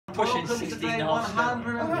Pushing Welcome to day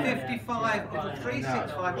 155 of the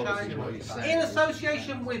 365 Challenge in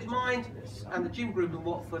association with Mind and the gym group in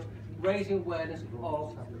Watford, raising awareness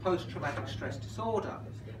of post-traumatic stress disorder.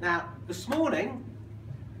 Now, this morning,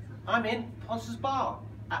 I'm in Ponce's Bar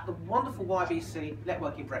at the wonderful YBC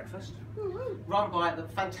networking breakfast, run by the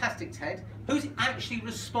fantastic Ted, who's actually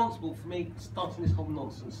responsible for me starting this whole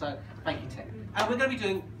nonsense. So, thank you, Ted. And we're going to be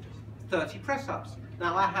doing 30 press-ups.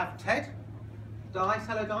 Now, I have Ted, Di,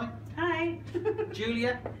 hello Di. Hi.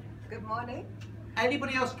 Julia. Good morning.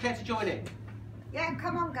 Anybody else care to join in? Yeah,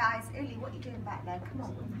 come on guys. Uli, what are you doing back there? Come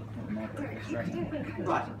on.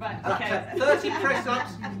 Right. Okay. 30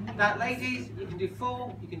 press-ups. Now ladies, you can do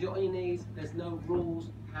 4, you can do it on your knees, there's no rules.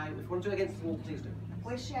 How, if you want to do it against the wall, please do.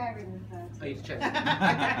 We're sharing the 30. Oh, you check.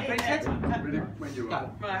 Okay, ready Ted? Ready when you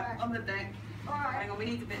are. Right, on the deck. All right. Hang on, we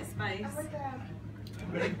need a bit of space. And we're down.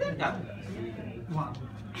 Ready? Go. 1.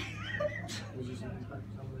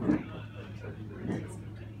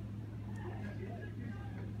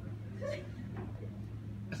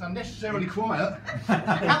 It's unnecessarily quiet.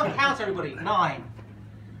 Count everybody. 9,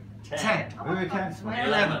 10,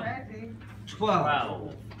 11,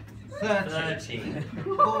 12, 13,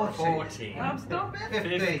 14,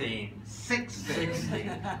 15, 16,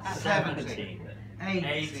 17,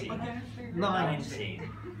 18, 19,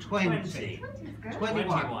 20,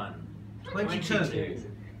 21, 22,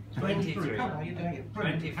 23,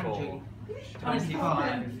 24,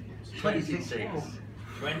 25, 26,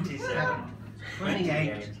 27,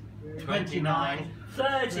 28, 29,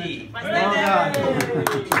 30. Well done.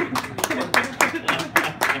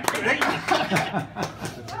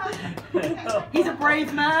 He's a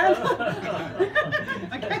brave man.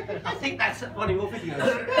 I think that's one of your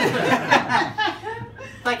videos.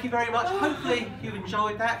 Thank you very much. Hopefully you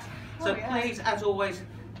enjoyed that. So please, as always,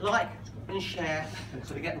 like and share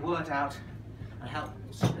so we get the word out and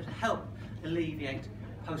help alleviate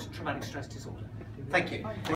post-traumatic stress disorder. Thank you.